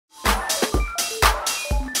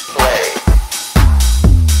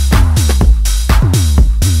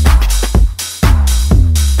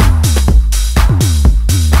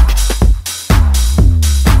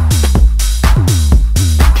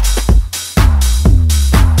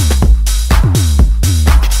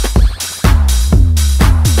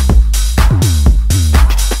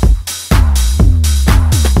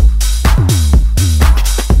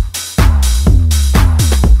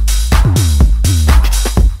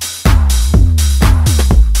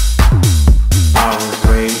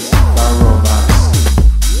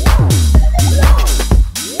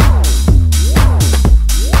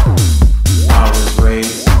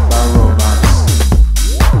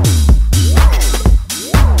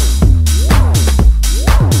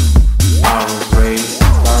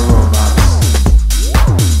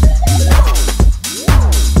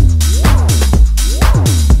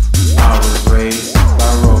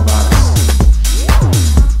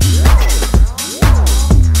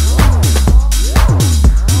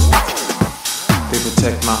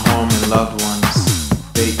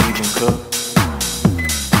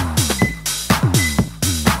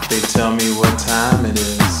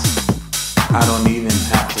I don't even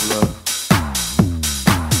have to look.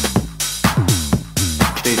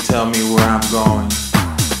 They tell me where I'm going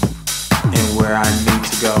and where I need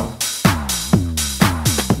to go.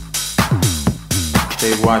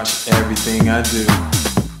 They watch everything I do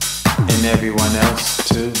and everyone else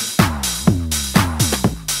too.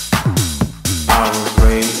 I was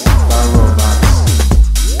raised by robots.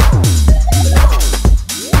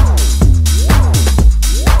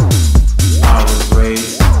 I was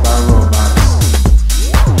raised by robots.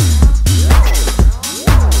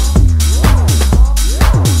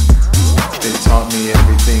 They taught me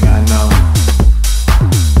everything I know,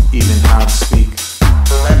 even how to speak.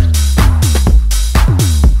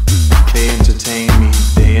 They entertain me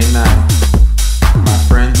day and night. My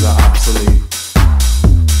friends are obsolete.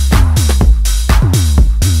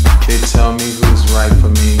 They tell me who's right for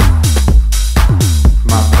me,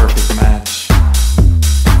 my perfect match.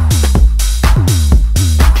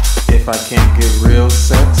 If I can't get real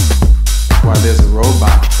sex, why there's a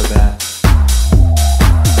robot for that.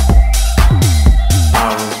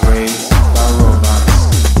 I was raised by robots.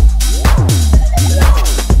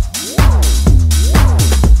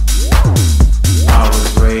 I was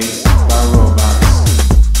raised by robots.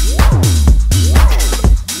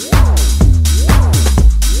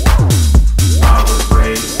 I was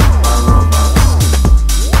raised by robots.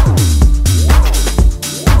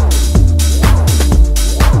 I was raised by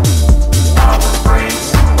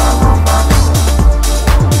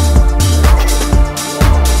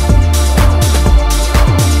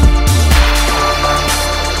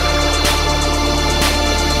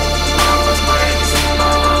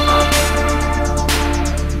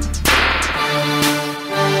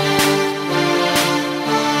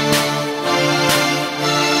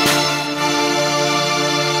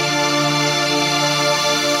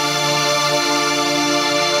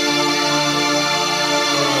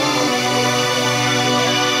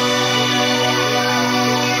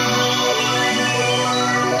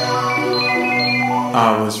robots.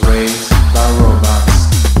 I was raised by robots.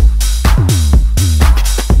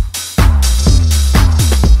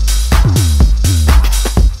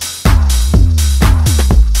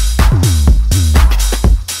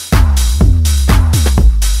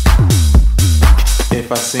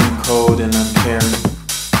 If I seem cold and uncaring,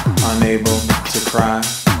 unable to cry,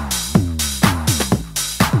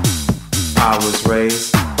 I was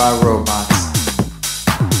raised by robots.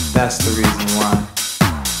 That's the reason why.